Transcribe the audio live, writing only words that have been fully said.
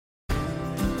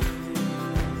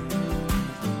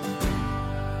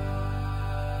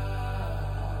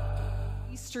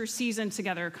Easter season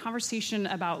together, a conversation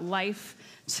about life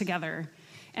together.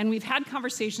 And we've had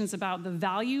conversations about the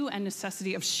value and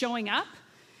necessity of showing up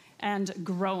and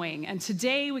growing. And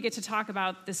today we get to talk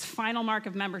about this final mark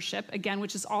of membership, again,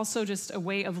 which is also just a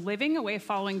way of living, a way of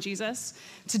following Jesus.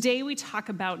 Today we talk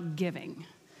about giving.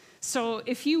 So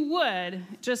if you would,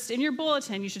 just in your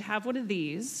bulletin, you should have one of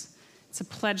these. It's a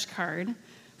pledge card.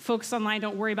 Folks online,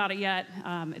 don't worry about it yet.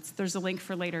 There's a link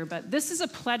for later. But this is a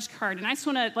pledge card. And I just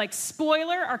want to,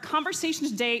 spoiler, our conversation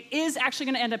today is actually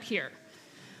going to end up here.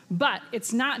 But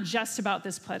it's not just about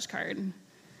this pledge card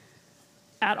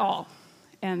at all.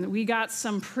 And we got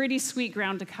some pretty sweet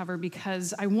ground to cover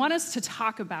because I want us to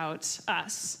talk about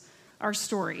us, our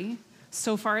story,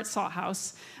 so far at Salt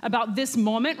House, about this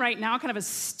moment right now, kind of a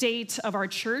state of our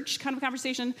church kind of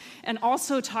conversation, and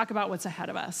also talk about what's ahead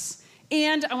of us.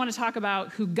 And I want to talk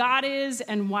about who God is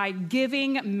and why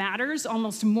giving matters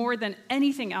almost more than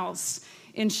anything else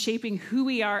in shaping who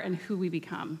we are and who we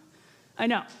become. I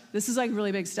know, this is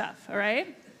really big stuff, all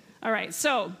right? All right,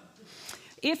 so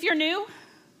if you're new,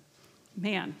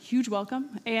 man, huge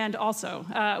welcome. And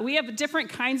also, we have different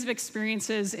kinds of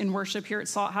experiences in worship here at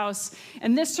Salt House.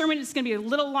 And this sermon is going to be a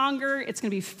little longer. It's going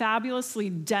to be fabulously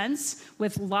dense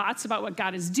with lots about what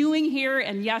God is doing here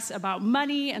and, yes, about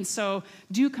money. And so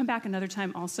do come back another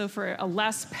time also for a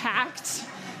less packed,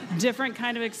 different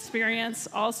kind of experience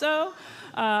also.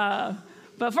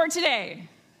 But for today,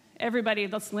 everybody,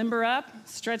 let's limber up,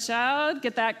 stretch out,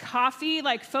 get that coffee,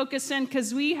 focus in,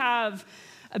 because we have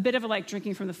a bit of a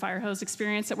drinking from the fire hose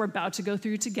experience that we're about to go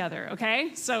through together,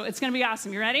 okay? So it's going to be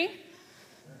awesome. You ready?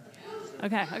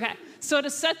 Okay. So to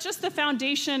set just the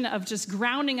foundation of just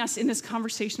grounding us in this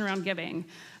conversation around giving,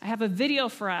 I have a video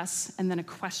for us and then a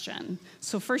question.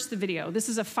 So first the video. This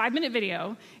is a 5-minute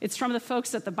video. It's from the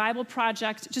folks at the Bible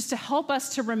Project, just to help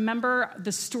us to remember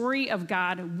the story of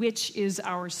God, which is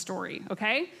our story,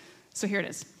 okay? So here it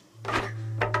is.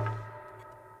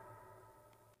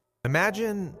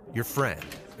 Imagine your friend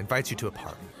invites you to a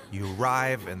party. You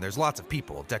arrive and there's lots of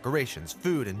people, decorations,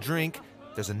 food, and drink.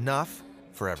 There's enough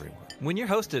for everyone. When you're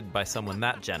hosted by someone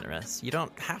that generous, you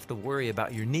don't have to worry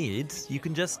about your needs. You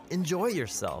can just enjoy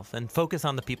yourself and focus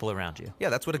on the people around you. Yeah,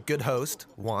 that's what a good host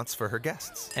wants for her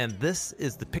guests. And this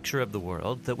is the picture of the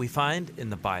world that we find in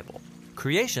the Bible.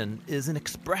 Creation is an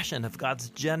expression of God's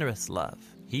generous love.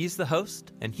 He's the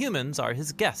host, and humans are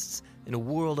his guests in a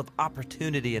world of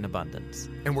opportunity and abundance.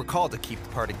 And we're called to keep the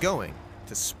party going,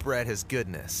 to spread his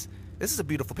goodness. This is a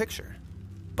beautiful picture.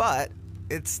 But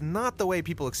it's not the way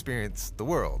people experience the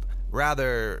world.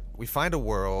 Rather, we find a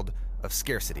world of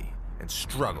scarcity and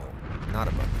struggle, not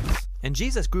abundance. And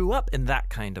Jesus grew up in that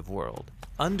kind of world.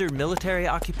 Under military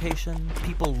occupation,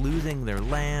 people losing their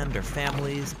land or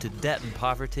families to debt and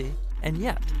poverty. And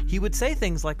yet, he would say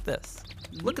things like this.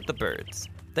 Look at the birds.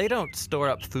 They don't store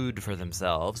up food for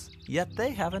themselves, yet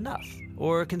they have enough.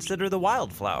 Or consider the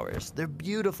wildflowers. They're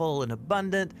beautiful and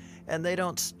abundant, and they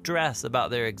don't stress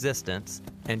about their existence.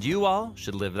 And you all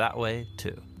should live that way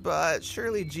too. But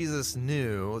surely Jesus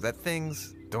knew that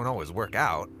things don't always work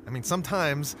out.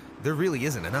 Sometimes there really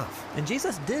isn't enough. And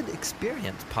Jesus did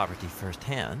experience poverty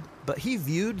firsthand, but he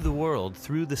viewed the world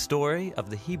through the story of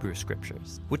the Hebrew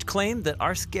Scriptures, which claimed that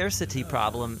our scarcity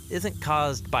problem isn't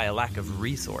caused by a lack of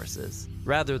resources.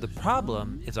 Rather, the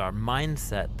problem is our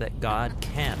mindset that God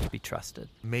can't be trusted.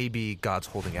 Maybe God's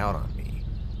holding out on me.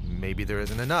 Maybe there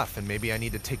isn't enough, and maybe I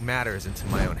need to take matters into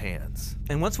my own hands.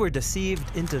 And once we're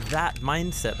deceived into that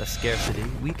mindset of scarcity,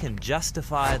 we can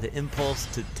justify the impulse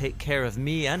to take care of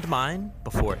me and mine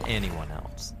before anyone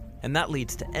else. And that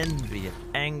leads to envy,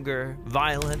 anger,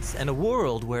 violence, and a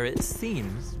world where it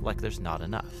seems like there's not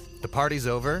enough. The party's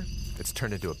over, it's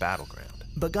turned into a battleground.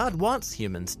 But God wants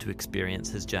humans to experience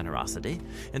his generosity,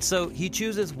 and so he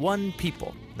chooses one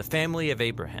people, the family of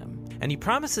Abraham, and he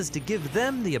promises to give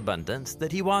them the abundance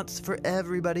that he wants for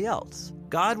everybody else.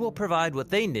 God will provide what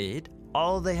they need.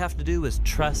 All they have to do is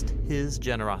trust his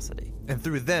generosity. And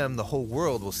through them, the whole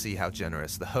world will see how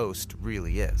generous the host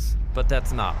really is. But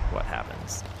that's not what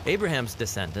happens. Abraham's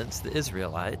descendants, the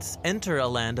Israelites, enter a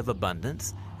land of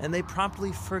abundance, and they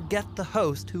promptly forget the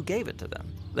host who gave it to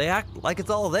them. They act like it's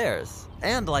all theirs,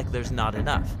 and like there's not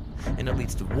enough. And it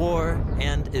leads to war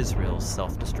and Israel's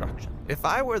self-destruction. If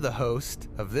I were the host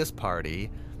of this party,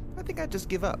 I think I'd just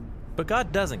give up. But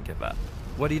God doesn't give up.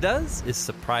 What he does is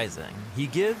surprising. He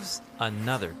gives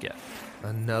another gift.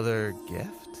 Another gift?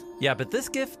 Yeah, but this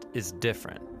gift is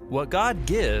different. What God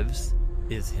gives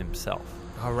is himself.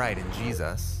 All right, and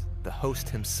Jesus, the host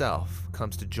himself,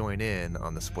 comes to join in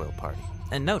on the spoiled party.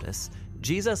 And notice,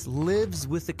 Jesus lives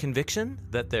with the conviction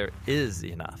that there is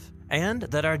enough, and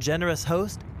that our generous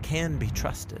host can be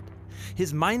trusted.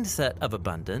 His mindset of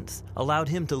abundance allowed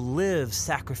him to live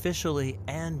sacrificially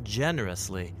and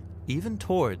generously, even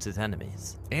towards his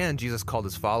enemies. And Jesus called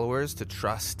his followers to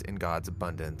trust in God's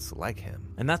abundance like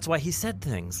him. And that's why he said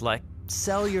things like,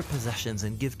 sell your possessions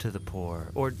and give to the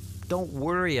poor, or don't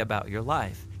worry about your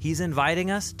life. He's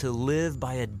inviting us to live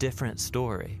by a different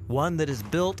story, one that is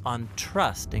built on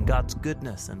trust in God's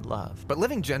goodness and love. But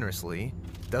living generously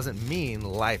doesn't mean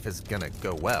life is gonna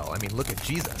go well. I mean, look at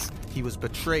Jesus. He was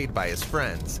betrayed by his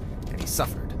friends, and he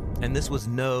suffered. And this was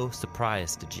no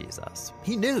surprise to Jesus.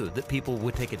 He knew that people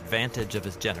would take advantage of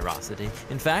his generosity.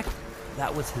 In fact,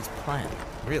 that was his plan.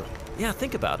 Really? Yeah,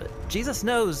 think about it. Jesus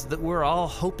knows that we're all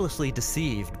hopelessly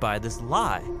deceived by this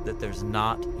lie that there's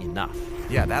not enough.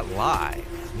 Yeah, that lie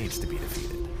needs to be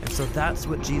defeated. And so that's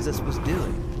what Jesus was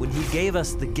doing when he gave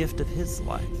us the gift of his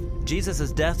life.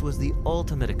 Jesus' death was the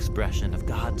ultimate expression of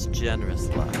God's generous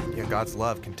love. Yeah, God's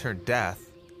love can turn death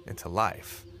into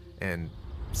life and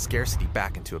scarcity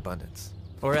back into abundance.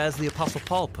 Or as the Apostle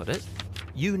Paul put it,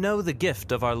 you know the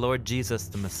gift of our Lord Jesus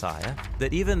the Messiah,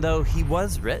 that even though he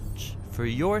was rich, for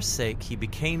your sake he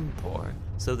became poor,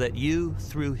 so that you,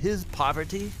 through his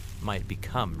poverty, might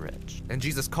become rich. And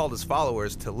Jesus called his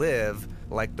followers to live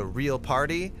like the real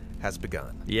party has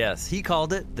begun. Yes, he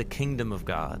called it the kingdom of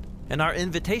God. And our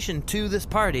invitation to this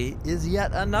party is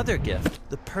yet another gift,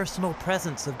 the personal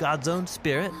presence of God's own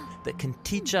Spirit that can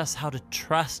teach us how to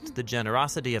trust the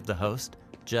generosity of the host,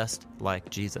 just like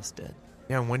Jesus did.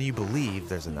 Yeah, and when you believe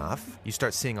there's enough, you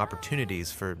start seeing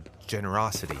opportunities for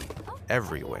generosity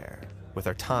everywhere. With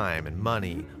our time and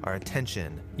money, our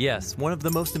attention. Yes, one of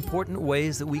the most important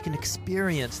ways that we can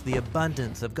experience the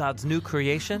abundance of God's new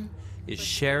creation is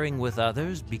sharing with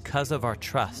others because of our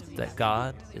trust that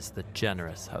God is the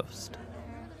generous host.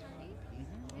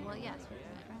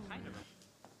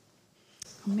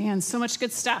 Man, so much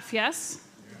good stuff, yes?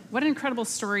 What an incredible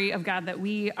story of God that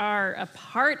we are a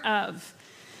part of.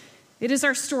 It is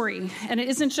our story, and it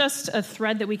isn't just a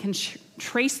thread that we can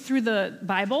trace through the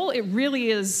Bible. It really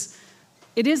is.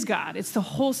 It is God. It's the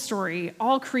whole story.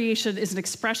 All creation is an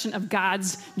expression of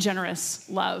God's generous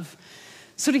love.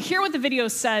 So to hear what the video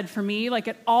said for me, like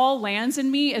it all lands in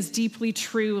me as deeply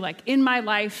true, like in my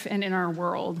life and in our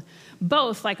world.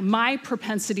 Both like my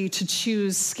propensity to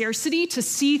choose scarcity, to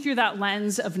see through that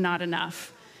lens of not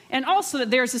enough. And also that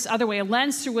there's this other way, a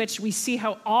lens through which we see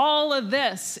how all of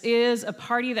this is a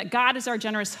party that God is our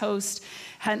generous host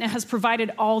and has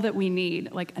provided all that we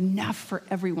need, like enough for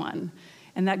everyone,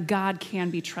 and that God can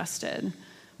be trusted.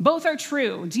 Both are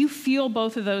true. Do you feel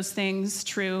both of those things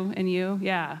true in you?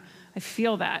 Yeah, I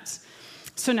feel that.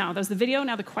 So now, there's the video.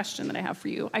 Now the question that I have for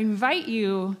you. I invite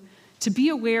you to be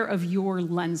aware of your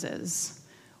lenses.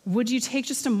 Would you take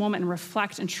just a moment and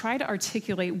reflect and try to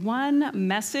articulate one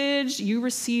message you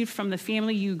received from the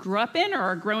family you grew up in or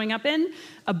are growing up in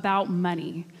about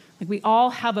money? Like we all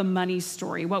have a money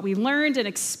story, what we learned and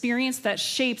experienced that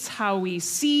shapes how we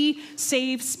see,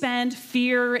 save, spend,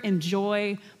 fear,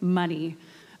 enjoy money.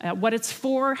 What it's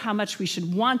for, how much we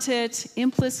should want it,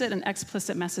 implicit and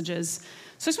explicit messages.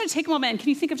 So I just want to take a moment, and can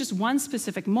you think of just one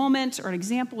specific moment or an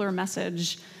example or a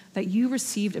message that you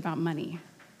received about money?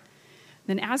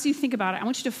 Then as you think about it, I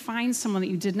want you to find someone that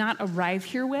you did not arrive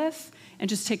here with and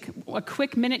just take a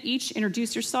quick minute each,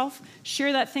 introduce yourself,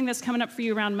 share that thing that's coming up for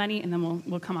you around money, and then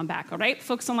we'll come on back, all right?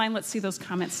 Folks online, let's see those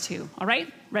comments too, all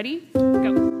right? Ready?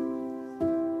 Go.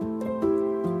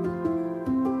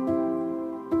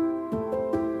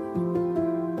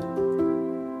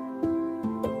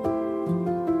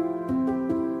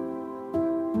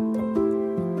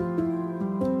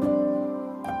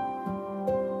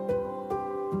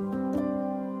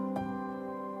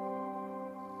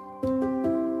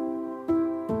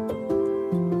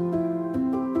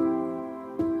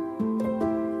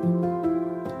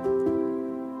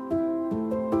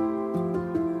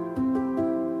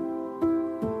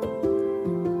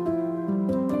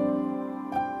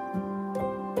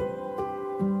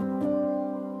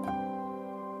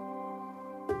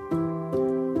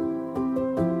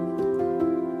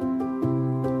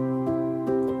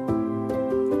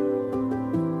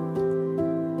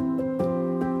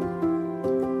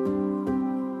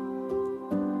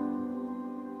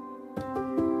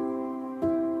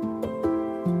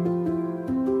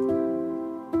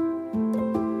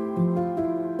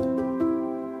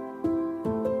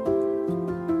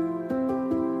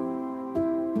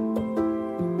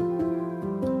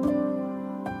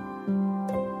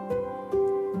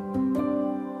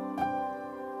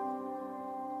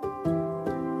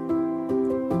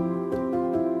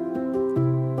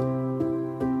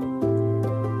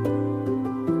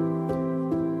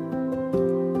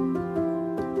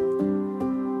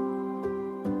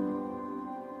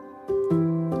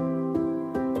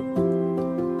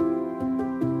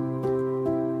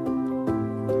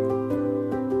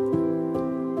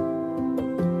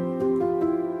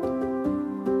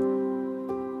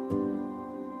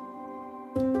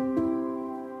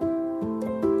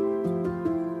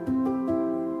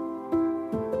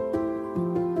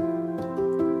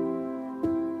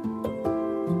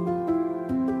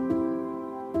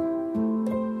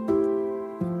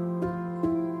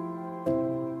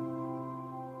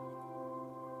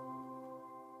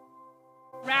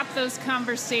 those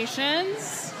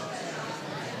conversations.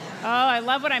 Oh, I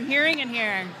love what I'm hearing in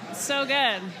here. It's so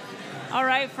good. All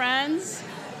right, friends.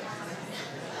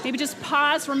 Maybe just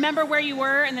pause, remember where you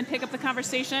were, and then pick up the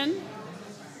conversation.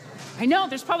 I know,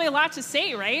 there's probably a lot to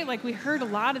say, right? Like, we heard a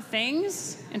lot of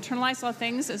things, internalized a lot of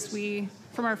things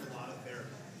from our...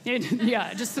 Yeah,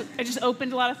 I just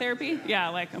opened a lot of therapy. Yeah,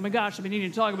 like, oh my gosh, I've been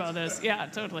needing to talk about this. Yeah,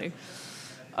 totally.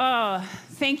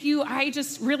 Thank you. I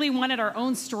just really wanted our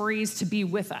own stories to be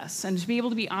with us and to be able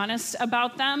to be honest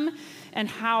about them and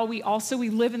how we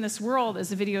live in this world, as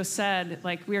the video said,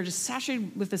 like we are just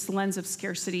saturated with this lens of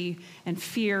scarcity and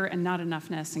fear and not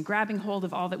enoughness and grabbing hold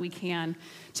of all that we can.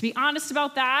 To be honest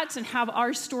about that and have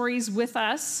our stories with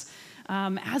us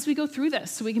as we go through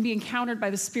this so we can be encountered by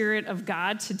the Spirit of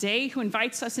God today who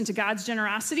invites us into God's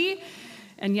generosity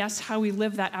and yes, how we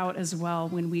live that out as well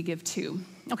when we give too.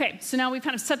 Okay, so now we've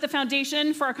kind of set the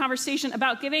foundation for our conversation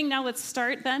about giving. Now let's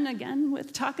start then again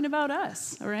with talking about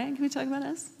us, all right? Can we talk about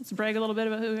us? Let's brag a little bit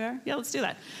about who we are. Yeah, let's do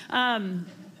that.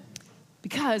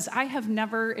 Because I have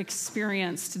never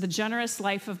experienced the generous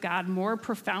life of God more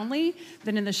profoundly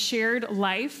than in the shared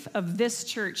life of this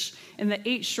church in the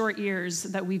 8 short years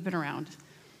that we've been around.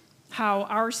 How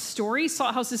our story,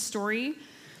 Salt House's story,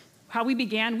 how we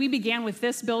began with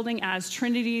this building as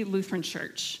Trinity Lutheran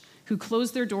Church, who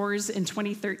closed their doors in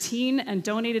 2013 and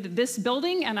donated this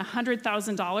building and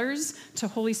 $100,000 to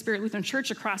Holy Spirit Lutheran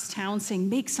Church across town, saying,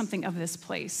 make something of this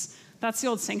place. That's the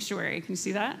old sanctuary. Can you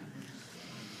see that?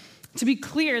 To be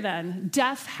clear then,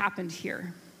 death happened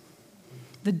here.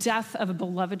 The death of a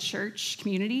beloved church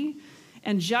community.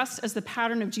 And just as the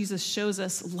pattern of Jesus shows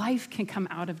us, life can come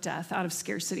out of death, out of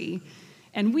scarcity.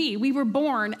 And we were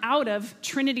born out of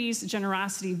Trinity's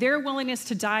generosity, their willingness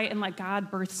to die and let God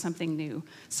birth something new.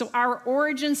 So our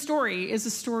origin story is a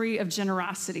story of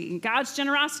generosity, God's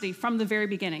generosity from the very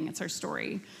beginning. It's our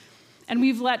story. And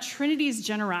we've let Trinity's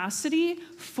generosity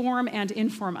form and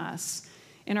inform us.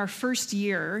 In our first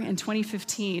year, in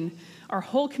 2015, our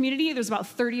whole community, there's about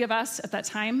 30 of us at that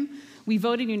time, we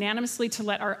voted unanimously to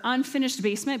let our unfinished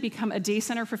basement become a day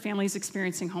center for families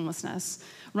experiencing homelessness,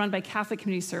 run by Catholic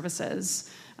Community Services,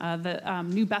 the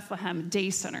New Bethlehem Day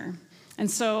Center. And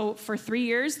so for 3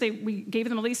 years, we gave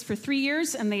them a lease for 3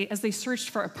 years, and as they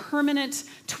searched for a permanent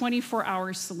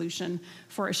 24-hour solution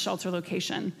for a shelter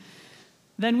location.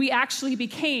 Then we actually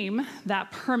became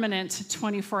that permanent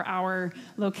 24-hour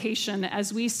location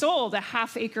as we sold a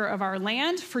half acre of our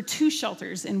land for 2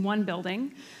 shelters in one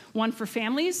building, one for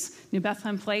families, New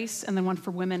Bethlehem Place, and then one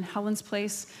for women, Helen's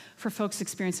Place, for folks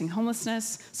experiencing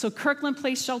homelessness. So Kirkland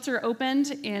Place Shelter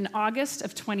opened in August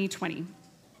of 2020.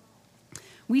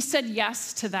 We said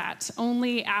yes to that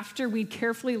only after we'd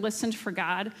carefully listened for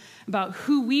God about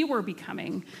who we were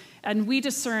becoming. And we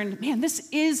discerned, man, this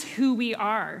is who we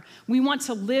are. We want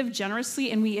to live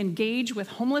generously and we engage with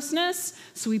homelessness,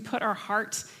 so we put our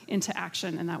heart into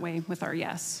action in that way with our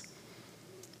yes.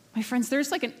 My friends,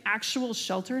 there's like an actual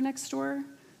shelter next door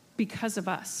because of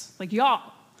us. Like,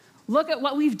 y'all, look at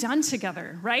what we've done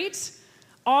together, right?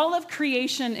 All of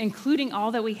creation, including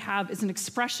all that we have, is an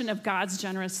expression of God's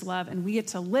generous love, and we get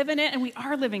to live in it, and we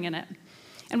are living in it.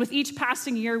 And with each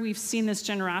passing year, we've seen this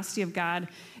generosity of God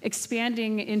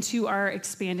expanding into our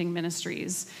expanding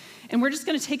ministries. And we're just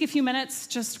going to take a few minutes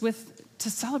to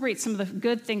celebrate some of the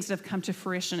good things that have come to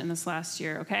fruition in this last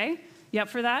year, okay? You up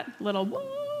for that? Little woo,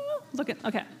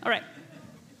 okay, all right.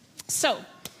 So,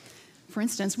 for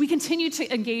instance, we continue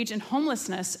to engage in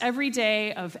homelessness every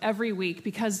day of every week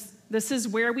because this is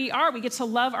where we are. We get to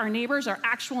love our neighbors, our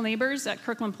actual neighbors at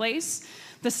Kirkland Place.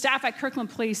 The staff at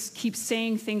Kirkland Place keeps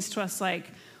saying things to us like,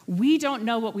 we don't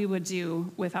know what we would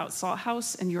do without Salt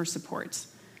House and your support.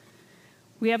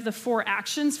 We have the 4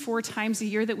 actions 4 times a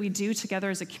year that we do together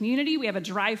as a community. We have a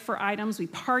drive for items. We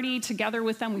party together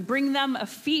with them. We bring them a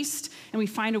feast, and we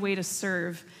find a way to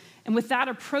serve. And with that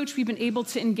approach, we've been able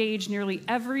to engage nearly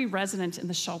every resident in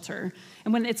the shelter.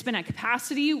 And when it's been at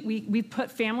capacity, we've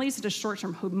put families into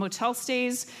short-term motel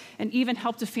stays and even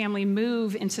helped a family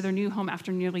move into their new home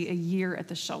after nearly a year at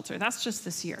the shelter. That's just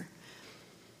this year.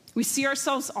 We see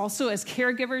ourselves also as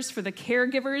caregivers for the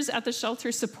caregivers at the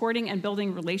shelter, supporting and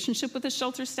building relationship with the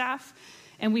shelter staff.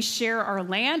 And we share our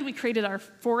land. We created our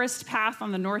forest path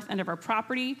on the north end of our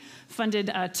property,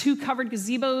 funded 2 covered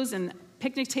gazebos and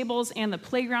picnic tables and the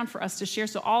playground for us to share.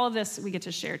 So all of this we get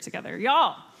to share together.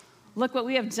 Y'all, look what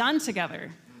we have done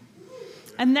together.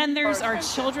 And then there's our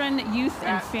children, youth,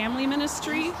 and family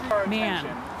ministry. Man,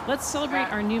 let's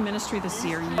celebrate our new ministry this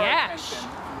year. Yash.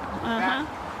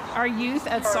 Our youth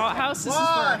at Salt House. This is for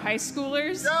our high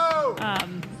schoolers.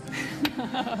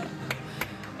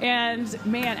 And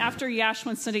man, after Yash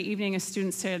one Sunday evening, a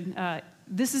student said,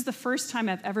 this is the first time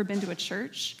I've ever been to a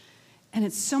church, and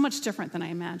it's so much different than I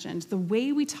imagined. The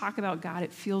way we talk about God,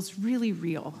 it feels really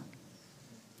real.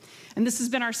 And this has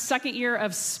been our second year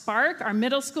of Spark, our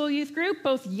middle school youth group,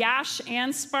 both Yash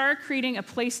and Spark, creating a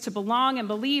place to belong and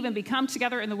believe and become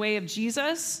together in the way of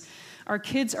Jesus. Our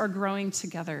kids are growing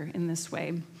together in this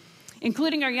way,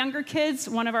 including our younger kids.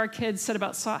 One of our kids said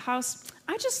about Salt House,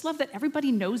 I just love that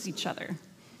everybody knows each other,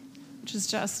 which is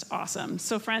just awesome.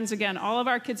 So friends, again, all of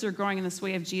our kids are growing in this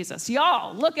way of Jesus.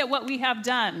 Y'all, look at what we have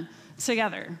done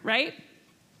together, right?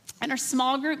 And our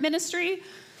small group ministry,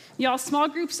 y'all, small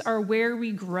groups are where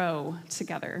we grow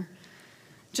together.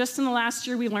 Just in the last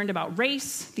year, we learned about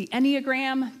race, the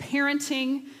Enneagram,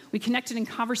 parenting. We connected in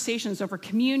conversations over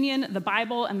communion, the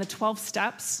Bible, and the 12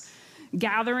 steps,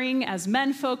 gathering as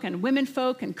men folk and women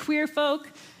folk and queer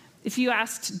folk. If you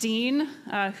asked Dean,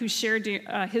 who shared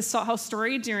his Salt House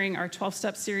story during our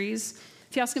 12-step series,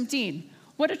 if you ask him, Dean,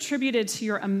 what attributed to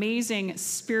your amazing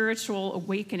spiritual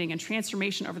awakening and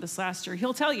transformation over this last year?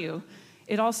 He'll tell you,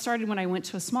 it all started when I went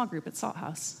to a small group at Salt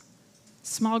House.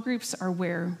 Small groups are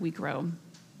where we grow.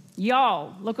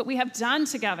 Y'all, look what we have done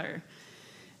together.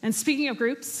 And speaking of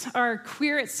groups, our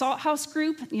Queer at Salt House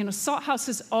group, Salt House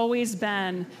has always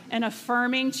been an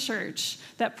affirming church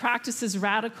that practices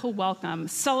radical welcome,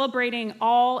 celebrating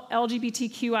all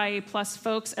LGBTQIA+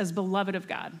 folks as beloved of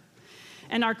God.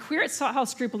 And our Queer at Salt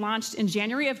House group launched in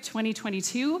January of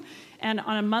 2022, and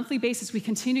on a monthly basis, we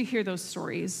continue to hear those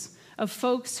stories of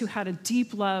folks who had a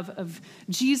deep love of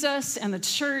Jesus and the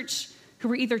church, who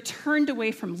were either turned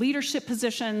away from leadership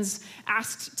positions,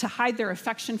 asked to hide their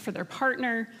affection for their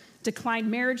partner, declined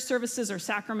marriage services or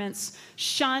sacraments,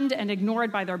 shunned and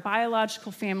ignored by their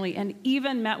biological family, and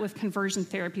even met with conversion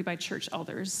therapy by church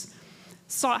elders.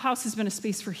 Salt House has been a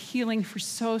space for healing for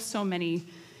so many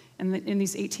in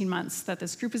these 18 months that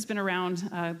this group has been around.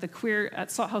 The Queer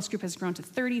at Salt House group has grown to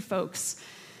 30 folks.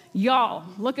 Y'all,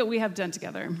 look at what we have done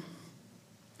together.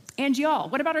 And y'all,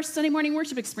 what about our Sunday morning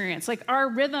worship experience? Like our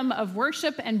rhythm of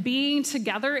worship and being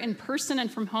together in person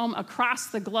and from home across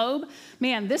the globe.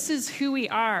 Man, this is who we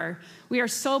are. We are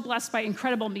so blessed by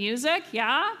incredible music,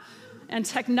 yeah? And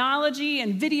technology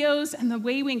and videos and the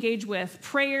way we engage with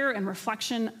prayer and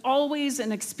reflection, always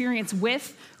an experience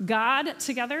with God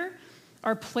together.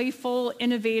 Our playful,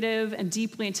 innovative, and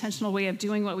deeply intentional way of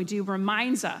doing what we do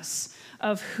reminds us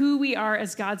of who we are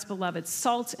as God's beloved,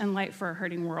 salt and light for a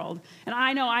hurting world. And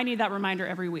I know I need that reminder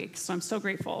every week, so I'm so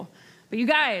grateful. But you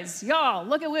guys, y'all,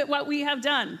 look at what we have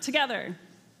done together.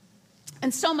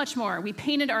 And so much more. We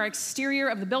painted our exterior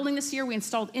of the building this year. We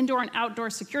installed indoor and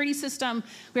outdoor security system.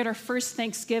 We had our first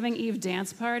Thanksgiving Eve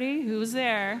dance party. Who was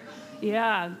there?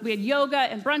 Yeah, we had yoga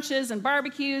and brunches and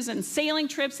barbecues and sailing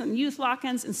trips and youth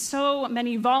lock-ins and so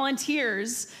many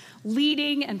volunteers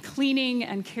leading and cleaning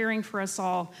and caring for us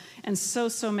all, and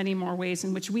so many more ways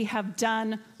in which we have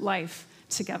done life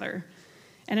together.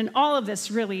 And in all of this,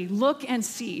 really, look and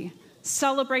see,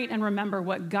 celebrate and remember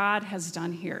what God has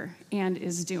done here and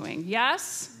is doing.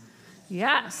 Yes?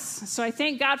 Yes. So I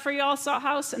thank God for you all, Salt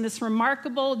House, and this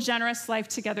remarkable, generous life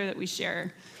together that we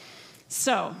share.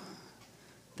 So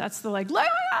that's the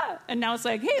and now it's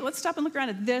like, hey, let's stop and look around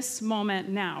at this moment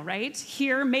now, right?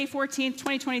 Here, May 14th,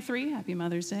 2023, happy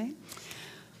Mother's Day.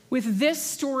 With this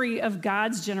story of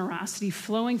God's generosity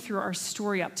flowing through our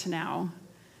story up to now,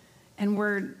 and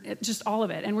we're just all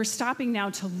of it, and we're stopping now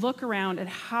to look around at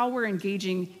how we're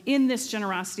engaging in this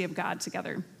generosity of God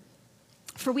together.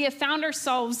 For we have found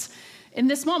ourselves in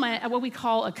this moment at what we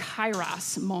call a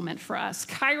kairos moment for us.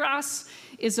 Kairos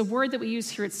is a word that we use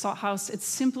here at Salt House. It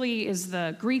simply is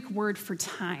the Greek word for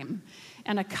time.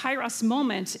 And a kairos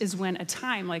moment is when a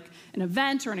time, like an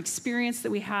event or an experience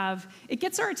that we have, it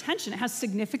gets our attention. It has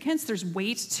significance. There's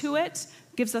weight to it.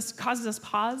 Causes us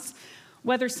pause,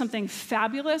 whether something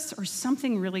fabulous or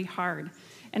something really hard.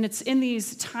 And it's in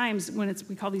these times when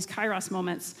we call these kairos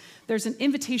moments, there's an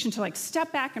invitation to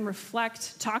step back and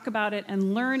reflect, talk about it,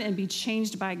 and learn and be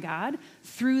changed by God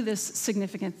through this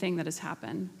significant thing that has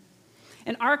happened.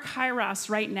 And our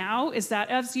kairos right now is that,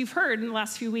 as you've heard in the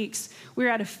last few weeks, we're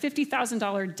at a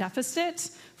 $50,000 deficit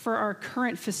for our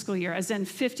current fiscal year, as in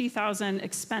 $50,000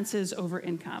 expenses over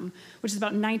income, which is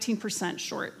about 19%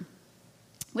 short.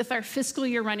 With our fiscal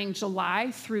year running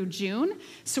July through June,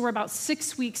 so we're about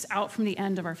 6 weeks out from the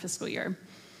end of our fiscal year.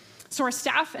 So our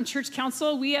staff and church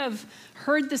council, we have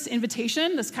heard this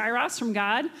invitation, this kairos from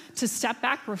God, to step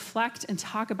back, reflect, and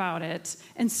talk about it,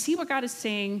 and see what God is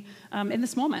saying in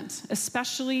this moment,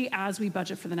 especially as we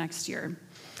budget for the next year.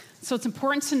 So it's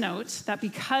important to note that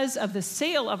because of the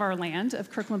sale of our land,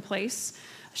 of Kirkland Place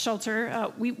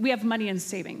Shelter, we have money in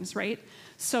savings, right?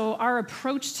 So our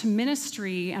approach to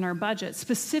ministry and our budget,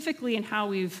 specifically in how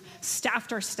we've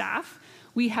staffed our staff,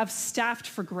 we have staffed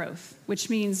for growth, which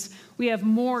means we have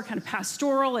more kind of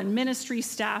pastoral and ministry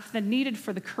staff than needed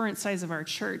for the current size of our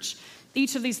church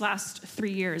each of these last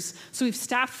 3 years. So we've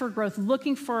staffed for growth,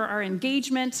 looking for our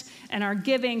engagement and our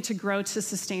giving to grow to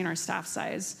sustain our staff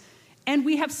size. And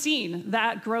we have seen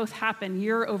that growth happen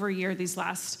year over year these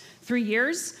last 3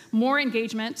 years. More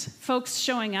engagement, folks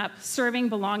showing up, serving,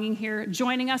 belonging here,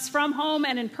 joining us from home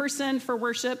and in person for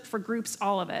worship, for groups,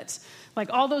 all of it.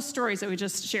 Like all those stories that we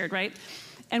just shared, right?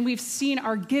 And we've seen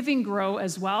our giving grow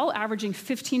as well, averaging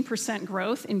 15%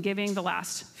 growth in giving the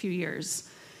last few years.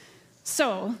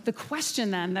 So the question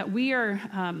then that we are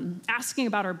asking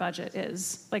about our budget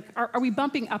is, like, are we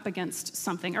bumping up against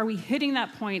something? Are we hitting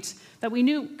that point that we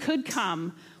knew could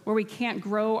come where we can't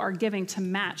grow our giving to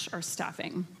match our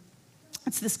staffing?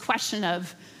 It's this question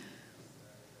of,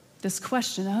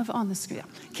 on the screen,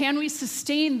 can we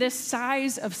sustain this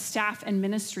size of staff and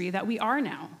ministry that we are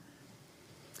now?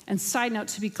 And side note,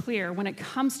 to be clear, when it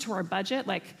comes to our budget,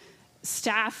 like,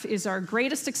 staff is our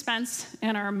greatest expense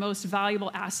and our most valuable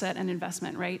asset and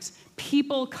investment, right?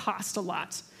 People cost a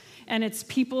lot. And it's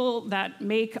people that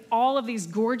make all of these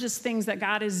gorgeous things that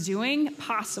God is doing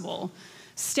possible.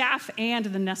 Staff and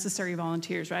the necessary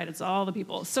volunteers, right? It's all the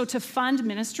people. So to fund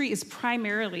ministry is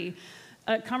primarily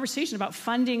a conversation about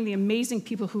funding the amazing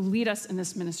people who lead us in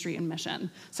this ministry and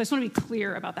mission. So I just want to be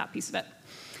clear about that piece of it.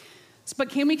 But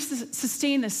can we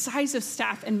sustain the size of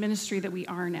staff and ministry that we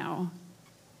are now?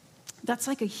 That's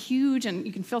like a huge, and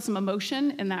you can feel some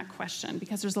emotion in that question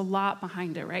because there's a lot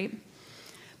behind it, right?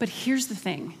 But here's the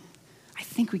thing. I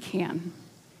think we can.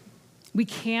 We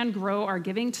can grow our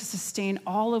giving to sustain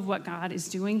all of what God is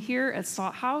doing here at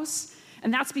Salt House,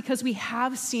 and that's because we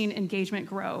have seen engagement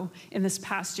grow in this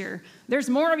past year. There's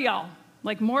more of y'all,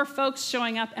 like more folks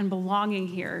showing up and belonging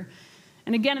here.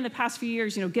 And again, in the past few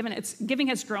years, giving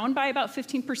has grown by about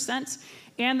 15%,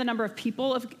 and the number of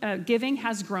people of giving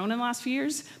has grown in the last few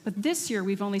years. But this year,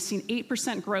 we've only seen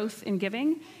 8% growth in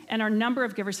giving, and our number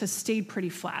of givers has stayed pretty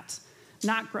flat,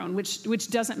 not grown, which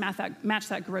doesn't match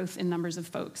that growth in numbers of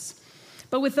folks.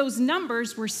 But with those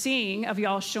numbers we're seeing of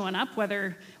y'all showing up,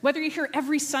 whether you're here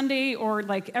every Sunday or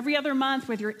like every other month,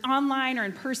 whether you're online or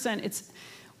in person,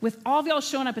 with all of y'all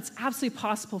showing up, it's absolutely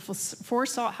possible for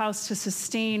Salt House to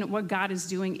sustain what God is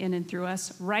doing in and through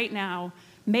us right now,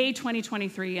 May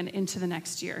 2023 and into the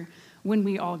next year when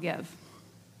we all give.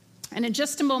 And in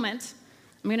just a moment,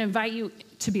 I'm going to invite you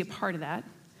to be a part of that.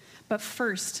 But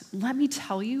first, let me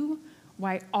tell you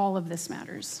why all of this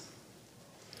matters.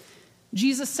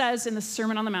 Jesus says in the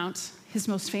Sermon on the Mount, his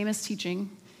most famous teaching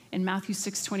in Matthew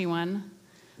 6:21,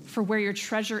 "For where your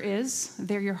treasure is,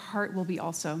 there your heart will be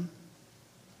also."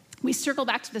 We circle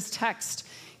back to this text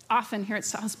often here at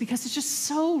Salt House because it's just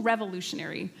so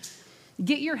revolutionary.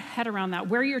 Get your head around that.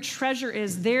 Where your treasure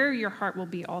is, there your heart will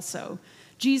be also.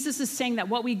 Jesus is saying that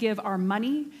what we give our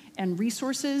money and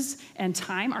resources and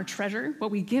time, our treasure, what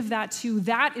we give that to,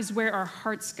 that is where our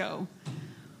hearts go.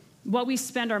 What we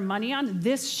spend our money on,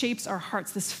 this shapes our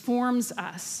hearts. This forms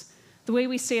us. The way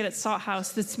we say it at Salt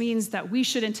House, this means that we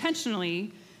should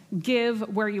intentionally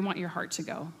give where you want your heart to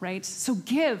go, right? So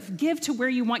give to where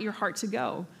you want your heart to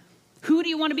go. Who do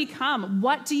you want to become?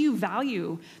 What do you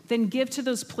value? Then give to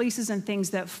those places and things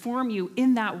that form you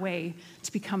in that way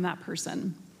to become that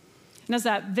person. And as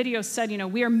that video said,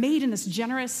 we are made in this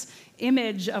generous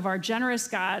image of our generous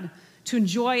God to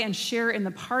enjoy and share in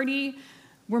the party.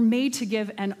 We're made to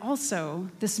give, and also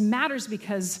this matters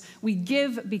because we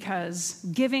give because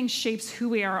giving shapes who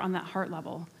we are on that heart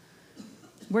level.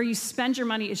 Where you spend your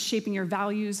money is shaping your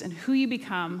values and who you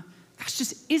become. Gosh,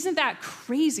 just isn't that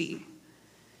crazy?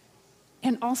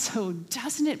 And also,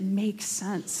 doesn't it make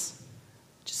sense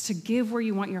just to give where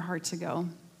you want your heart to go?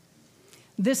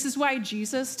 This is why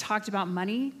Jesus talked about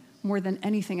money more than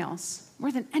anything else.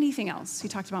 More than anything else, he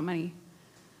talked about money.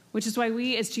 Which is why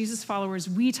we, as Jesus followers,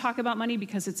 we talk about money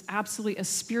because it's absolutely a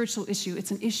spiritual issue.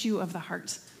 It's an issue of the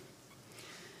heart.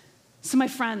 So my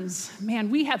friends, man,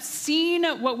 we have seen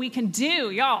what we can do,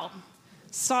 y'all.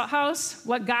 Salt House,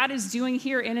 what God is doing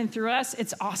here in and through us,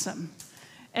 it's awesome.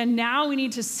 And now we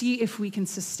need to see if we can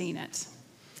sustain it.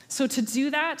 So to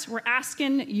do that, we're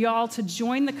asking y'all to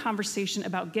join the conversation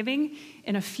about giving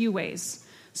in a few ways.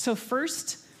 So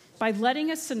first, by letting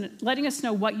us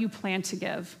know what you plan to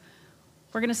give.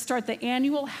 We're going to start the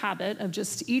annual habit of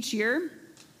just each year,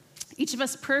 each of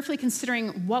us prayerfully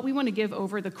considering what we want to give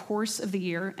over the course of the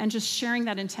year and just sharing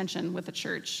that intention with the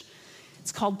church.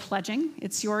 It's called pledging.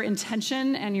 It's your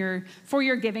intention and for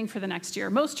your giving for the next year.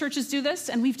 Most churches do this,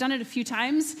 and we've done it a few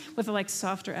times with a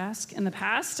softer ask in the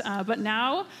past. But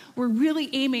now we're really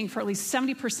aiming for at least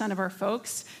 70% of our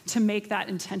folks to make that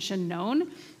intention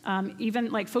known.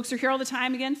 Even folks are here all the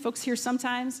time. Again, folks here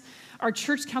sometimes. Our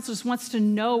church council just wants to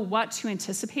know what to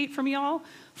anticipate from y'all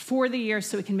for the year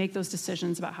so we can make those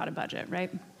decisions about how to budget,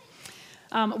 right?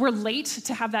 We're late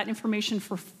to have that information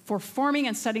for forming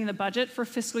and setting the budget for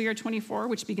fiscal year 24,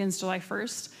 which begins July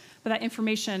 1st. But that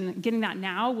information, getting that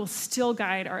now, will still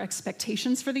guide our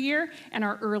expectations for the year and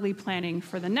our early planning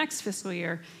for the next fiscal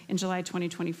year in July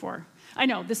 2024. I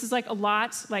know, this is a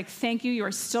lot. Thank you. You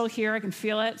are still here. I can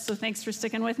feel it. So thanks for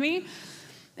sticking with me.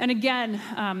 And again,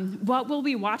 what we'll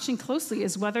be watching closely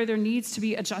is whether there needs to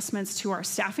be adjustments to our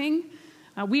staffing.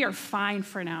 We are fine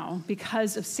for now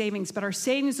because of savings, but our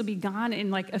savings will be gone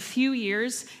in a few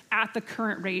years at the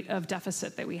current rate of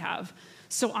deficit that we have.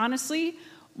 So honestly,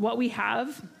 what we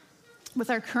have with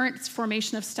our current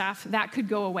formation of staff, that could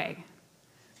go away.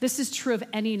 This is true of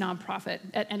any nonprofit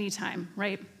at any time,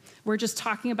 right? We're just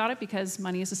talking about it because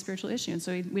money is a spiritual issue, and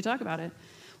so we talk about it.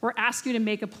 We're asking you to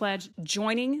make a pledge,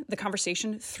 joining the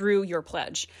conversation through your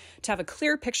pledge, to have a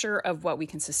clear picture of what we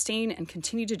can sustain and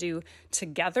continue to do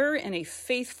together in a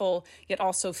faithful yet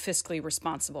also fiscally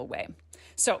responsible way.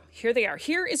 So here they are.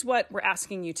 Here is what we're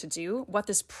asking you to do, what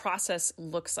this process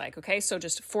looks like, okay? So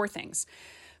just 4 things.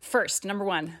 First, number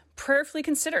 1, prayerfully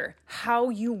consider how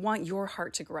you want your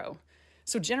heart to grow.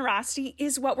 So generosity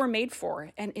is what we're made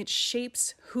for, and it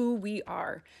shapes who we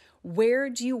are. Where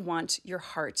do you want your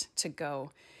heart to go?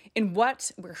 In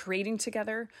what we're creating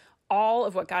together, all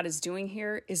of what God is doing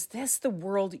here, is this the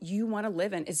world you want to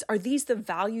live in? Are these the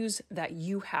values that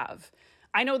you have?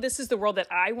 I know this is the world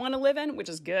that I want to live in, which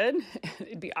is good.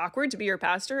 It'd be awkward to be your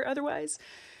pastor otherwise.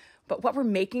 But what we're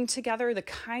making together, the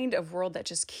kind of world that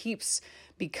just keeps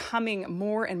becoming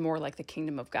more and more like the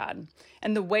kingdom of God.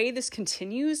 And the way this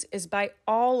continues is by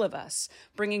all of us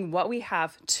bringing what we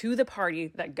have to the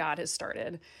party that God has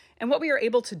started. And what we are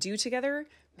able to do together,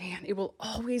 man, it will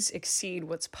always exceed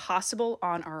what's possible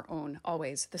on our own,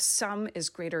 always. The sum is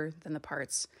greater than the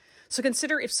parts. So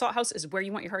consider if Salt House is where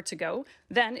you want your heart to go.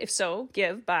 Then, if so,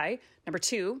 give by. Number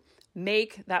 2,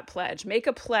 make that pledge. Make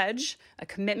a pledge, a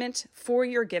commitment for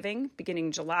your giving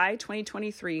beginning July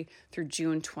 2023 through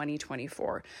June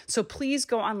 2024. So please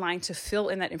go online to fill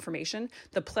in that information.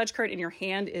 The pledge card in your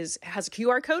hand has a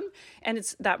QR code, and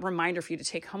it's that reminder for you to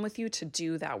take home with you to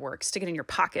do that work. Stick it in your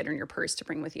pocket or in your purse to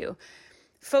bring with you.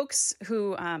 Folks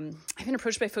who, I've been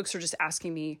approached by folks who are just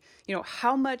asking me,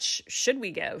 how much should we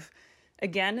give?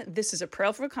 Again, this is a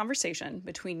prayerful conversation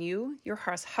between you, your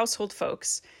household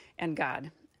folks, and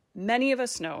God. Many of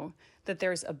us know that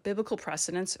there's a biblical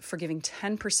precedence for giving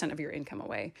 10% of your income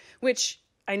away, which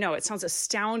I know it sounds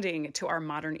astounding to our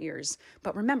modern ears.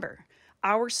 But remember,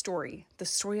 our story, the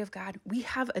story of God, we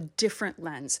have a different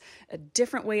lens, a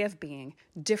different way of being,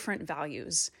 different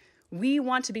values. We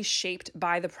want to be shaped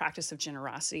by the practice of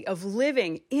generosity, of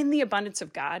living in the abundance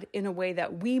of God in a way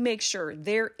that we make sure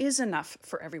there is enough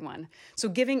for everyone. So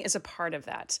giving is a part of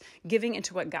that, giving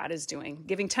into what God is doing.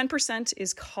 Giving 10%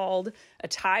 is called a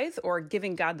tithe, or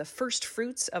giving God the first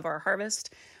fruits of our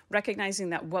harvest,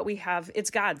 recognizing that what we have,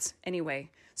 it's God's anyway.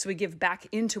 So we give back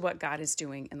into what God is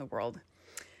doing in the world.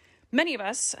 Many of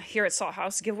us here at Salt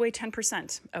House give away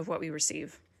 10% of what we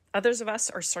receive. Others of us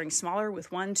are starting smaller with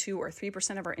 1%, 2%, or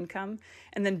 3% of our income,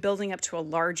 and then building up to a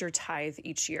larger tithe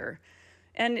each year.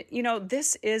 And,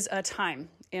 this is a time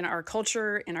in our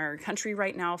culture, in our country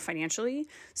right now financially.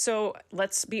 So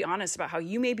let's be honest about how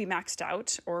you may be maxed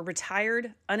out or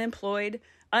retired, unemployed,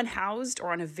 unhoused,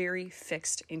 or on a very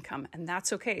fixed income. And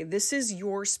that's okay. This is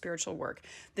your spiritual work.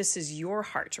 This is your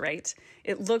heart, right?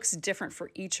 It looks different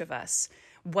for each of us,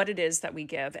 what it is that we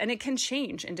give. And it can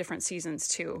change in different seasons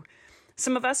too.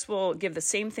 Some of us will give the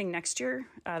same thing next year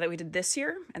that we did this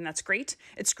year, and that's great.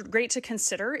 It's great to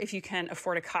consider if you can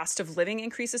afford a cost of living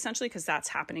increase, essentially, because that's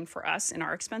happening for us in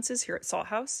our expenses here at Salt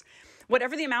House.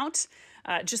 Whatever the amount,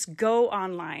 just go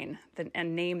online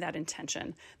and name that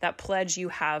intention, that pledge you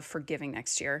have for giving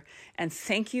next year. And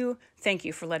thank you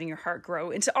for letting your heart grow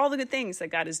into all the good things that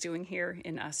God is doing here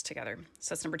in us together.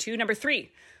 So that's number 2. Number 3,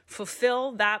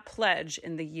 fulfill that pledge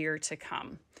in the year to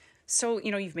come. So,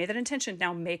 you've made that intention.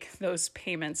 Now make those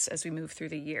payments as we move through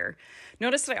the year.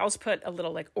 Notice that I also put a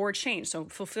little or change. So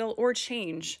fulfill or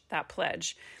change that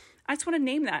pledge. I just want to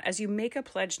name that. As you make a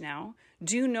pledge now,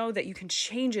 do know that you can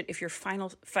change it if your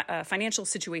financial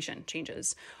situation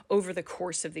changes over the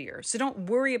course of the year. So don't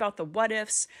worry about the what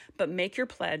ifs, but make your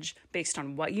pledge based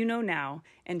on what you know now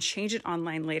and change it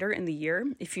online later in the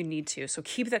year if you need to. So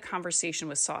keep that conversation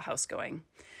with Salt House going.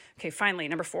 Okay, finally,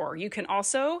 number 4, you can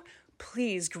also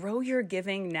please grow your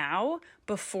giving now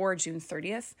before June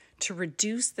 30th to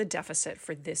reduce the deficit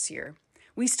for this year.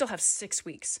 We still have 6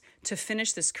 weeks to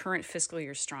finish this current fiscal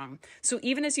year strong. So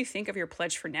even as you think of your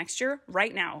pledge for next year,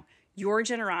 right now, your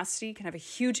generosity can have a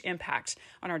huge impact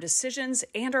on our decisions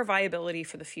and our viability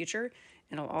for the future,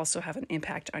 and it'll also have an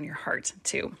impact on your heart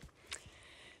too.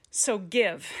 So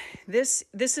give. This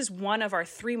is one of our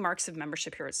 3 marks of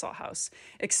membership here at Salt House,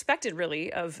 expected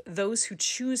really of those who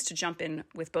choose to jump in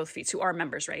with both feet, who are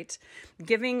members, right?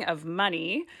 Giving of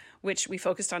money, which we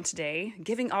focused on today.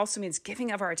 Giving also means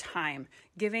giving of our time,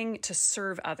 giving to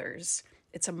serve others.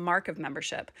 It's a mark of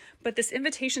membership. But this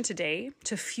invitation today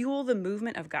to fuel the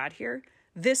movement of God here,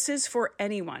 this is for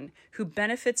anyone who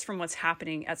benefits from what's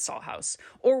happening at Salt House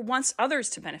or wants others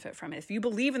to benefit from it. If you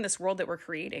believe in this world that we're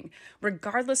creating,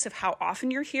 regardless of how often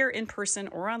you're here in person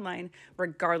or online,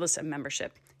 regardless of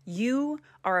membership, you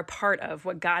are a part of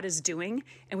what God is doing,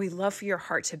 and we love for your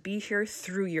heart to be here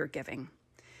through your giving.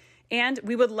 And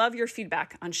we would love your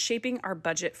feedback on shaping our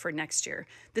budget for next year.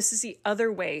 This is the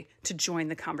other way to join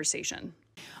the conversation.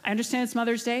 I understand it's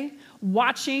Mother's Day.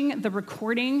 Watching the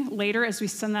recording later as we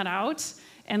send that out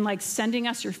and sending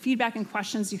us your feedback and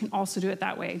questions, you can also do it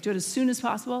that way. Do it as soon as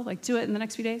possible, do it in the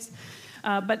next few days.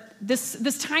 But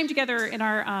this time together in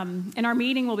our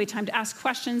meeting will be time to ask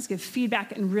questions, give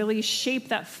feedback, and really shape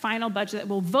that final budget that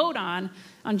we'll vote on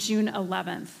June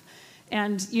 11th.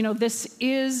 And,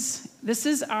 this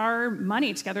is our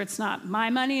money together. It's not my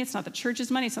money. It's not the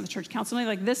church's money. It's not the church council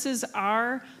money. This is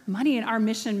our money and our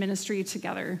mission ministry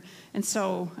together. And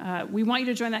so we want you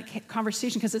to join that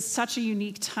conversation because it's such a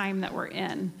unique time that we're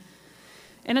in.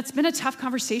 And it's been a tough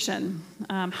conversation.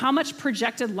 How much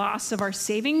projected loss of our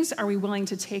savings are we willing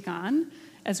to take on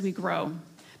as we grow?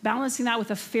 Balancing that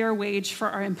with a fair wage for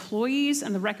our employees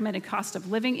and the recommended cost of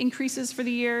living increases for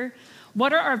the year.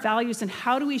 What are our values and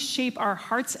how do we shape our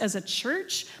hearts as a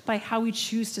church by how we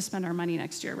choose to spend our money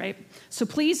next year, right? So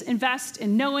please invest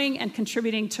in knowing and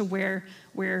contributing to where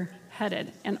we're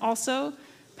headed. And also,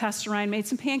 Pastor Ryan made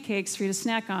some pancakes for you to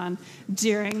snack on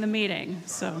during the meeting.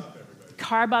 So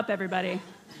carb up, everybody.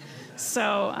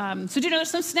 So do you know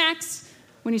there's some snacks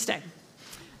when you stay?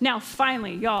 Now,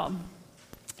 finally, y'all,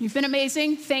 you've been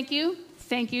amazing. Thank you.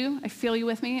 Thank you. I feel you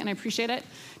with me, and I appreciate it.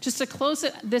 Just to close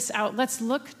this out, let's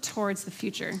look towards the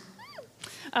future.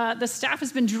 The staff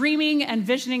has been dreaming and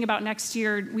visioning about next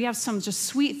year. We have some just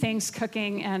sweet things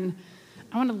cooking, and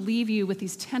I want to leave you with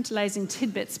these tantalizing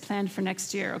tidbits planned for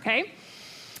next year, okay?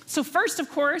 So first, of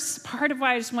course, part of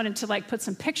why I just wanted to put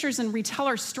some pictures and retell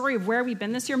our story of where we've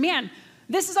been this year. Man,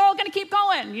 this is all going to keep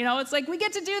going. It's we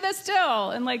get to do this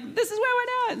still. And this is where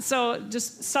we're at. So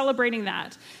just celebrating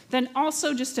that. Then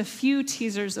also just a few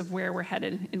teasers of where we're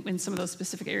headed in some of those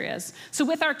specific areas. So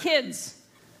with our kids,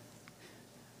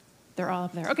 they're all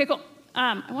up there. Okay, cool.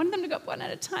 I wanted them to go up one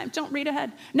at a time. Don't read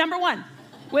ahead. Number 1,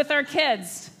 with our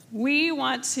kids, we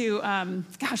want to,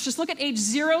 just look at age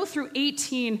 0 through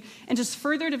 18 and just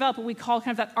further develop what we call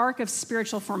kind of that arc of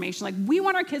spiritual formation. We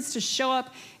want our kids to show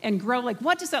up and grow.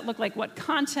 What does that look like? What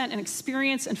content and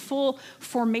experience and full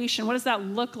formation, what does that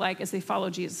look like as they follow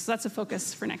Jesus? So that's a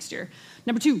focus for next year.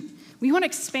 Number 2, we want to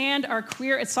expand our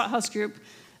Queer at Salt House group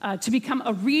to become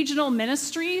a regional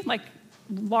ministry,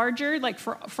 larger,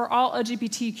 for all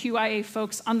LGBTQIA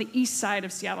folks on the east side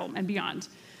of Seattle and beyond.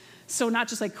 So not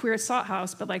just Queer at Salt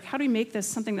House, but how do we make this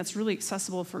something that's really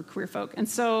accessible for queer folk? And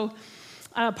so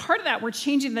part of that, we're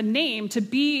changing the name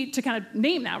to kind of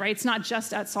name that, right? It's not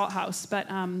just at Salt House, but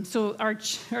so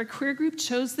our queer group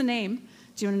chose the name.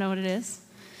 Do you want to know what it is?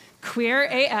 Queer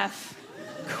AF,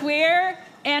 queer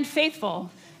and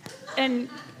faithful. And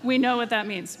we know what that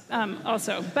means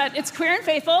also. But it's queer and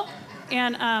faithful,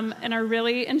 and are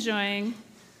really enjoying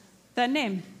that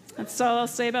name. That's all I'll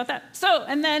say about that. So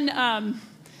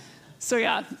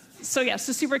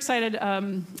super excited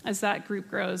as that group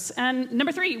grows. And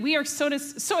number 3, we are so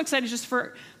excited just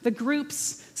for the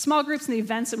small groups and the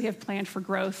events that we have planned for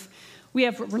growth. We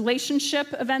have relationship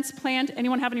events planned.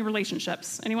 Anyone have any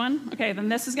relationships? Anyone? Okay, then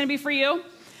this is going to be for you.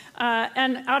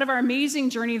 And out of our amazing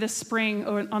journey this spring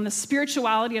on the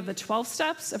spirituality of the 12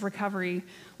 steps of recovery,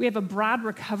 we have a broad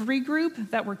recovery group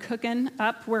that we're cooking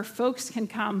up where folks can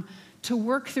come to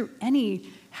work through any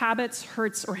habits,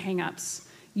 hurts, or hang-ups,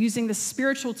 using the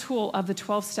spiritual tool of the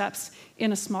 12 steps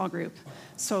in a small group.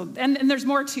 So, and there's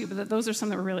more too, but those are some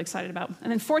that we're really excited about.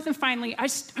 And then 4th and finally, I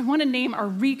want to name our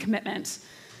recommitment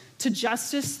to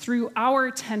justice through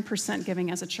our 10%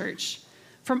 giving as a church.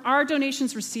 From our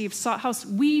donations received, Salt House,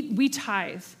 we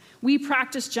tithe. We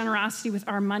practice generosity with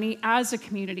our money as a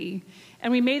community.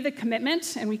 And we made the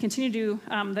commitment, and we continue to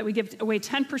do, that we give away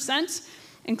 10%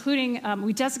 including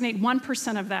we designate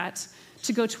 1% of that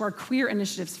to go to our Queer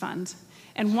Initiatives Fund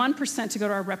and 1% to go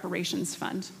to our Reparations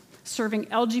Fund, serving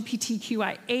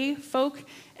LGBTQIA folk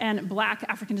and Black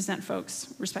African descent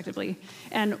folks, respectively.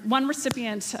 And one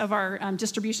recipient of our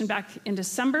distribution back in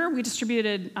December, we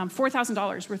distributed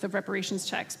 $4,000 worth of reparations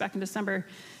checks back in December,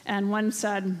 and one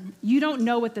said, "You don't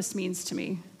know what this means to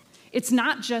me. It's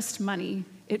not just money,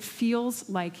 it feels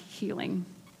like healing."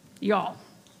 Y'all,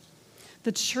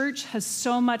 the church has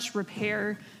so much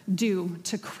repair due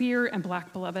to queer and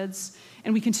Black beloveds,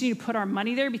 and we continue to put our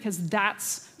money there because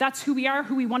that's who we are,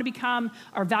 who we want to become,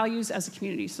 our values as a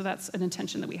community. So that's an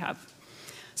intention that we have.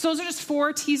 So those are just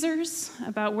 4 teasers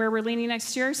about where we're leaning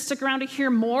next year. Stick around to hear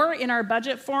more in our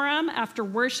budget forum after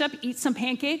worship. Eat some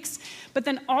pancakes, but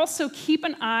then also keep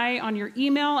an eye on your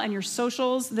email and your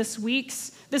socials this week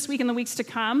and the weeks to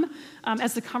come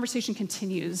as the conversation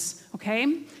continues,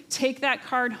 okay? Take that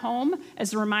card home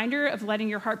as a reminder of letting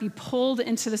your heart be pulled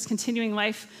into this continuing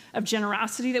life of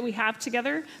generosity that we have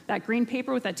together. That green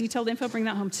paper with that detailed info, bring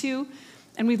that home too.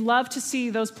 And we'd love to see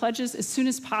those pledges as soon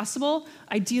as possible,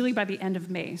 ideally by the end of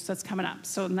May. So that's coming up,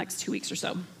 so the next 2 weeks or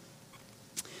so.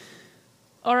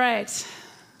 All right,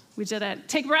 we did it.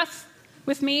 Take a breath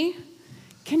with me.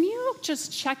 Can you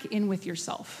just check in with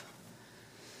yourself?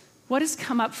 What has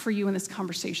come up for you in this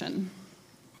conversation?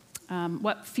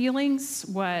 What feelings,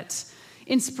 what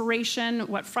inspiration,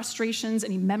 what frustrations,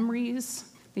 any memories,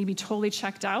 maybe totally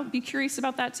checked out? Be curious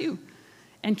about that too.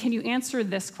 And can you answer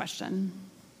this question?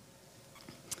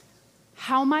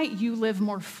 How might you live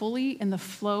more fully in the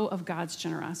flow of God's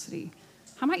generosity?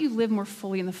 How might you live more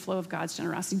fully in the flow of God's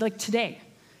generosity? Like today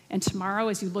and tomorrow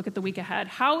as you look at the week ahead,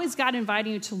 how is God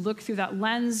inviting you to look through that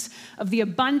lens of the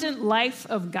abundant life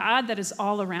of God that is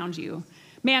all around you?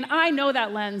 Man, I know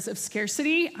that lens of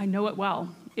scarcity. I know it well.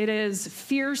 It is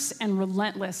fierce and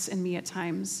relentless in me at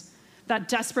times, that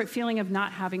desperate feeling of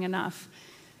not having enough.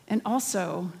 And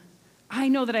also, I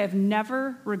know that I have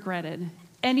never regretted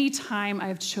any time I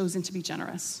have chosen to be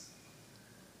generous.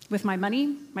 With my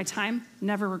money, my time,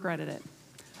 never regretted it.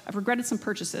 I've regretted some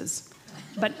purchases,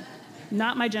 but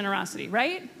not my generosity,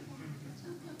 right?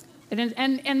 And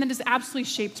that has absolutely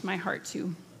shaped my heart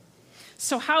too.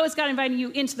 So how is God inviting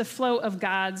you into the flow of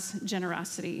God's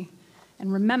generosity?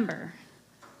 And remember,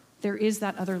 there is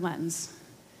that other lens.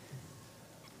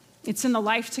 It's in the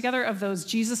life together of those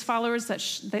Jesus followers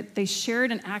that they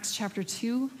shared in Acts chapter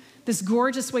 2, this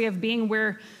gorgeous way of being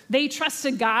where they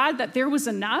trusted God that there was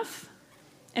enough.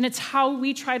 And it's how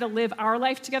we try to live our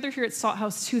life together here at Salt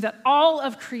House too, that all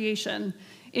of creation,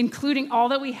 including all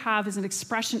that we have, is an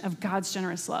expression of God's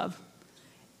generous love.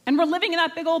 And we're living in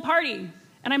that big old party.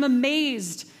 And I'm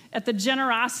amazed at the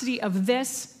generosity of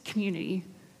this community.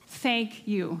 Thank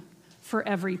you for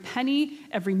every penny,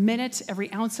 every minute,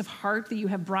 every ounce of heart that you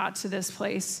have brought to this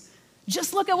place.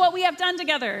 Just look at what we have done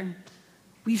together.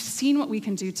 We've seen what we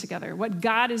can do together, what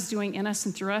God is doing in us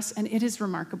and through us, and it is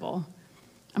remarkable.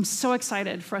 I'm so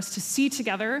excited for us to see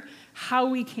together how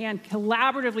we can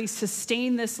collaboratively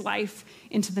sustain this life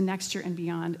into the next year and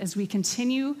beyond as we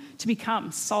continue to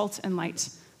become salt and light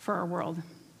for our world.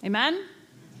 Amen?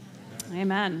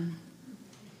 Amen.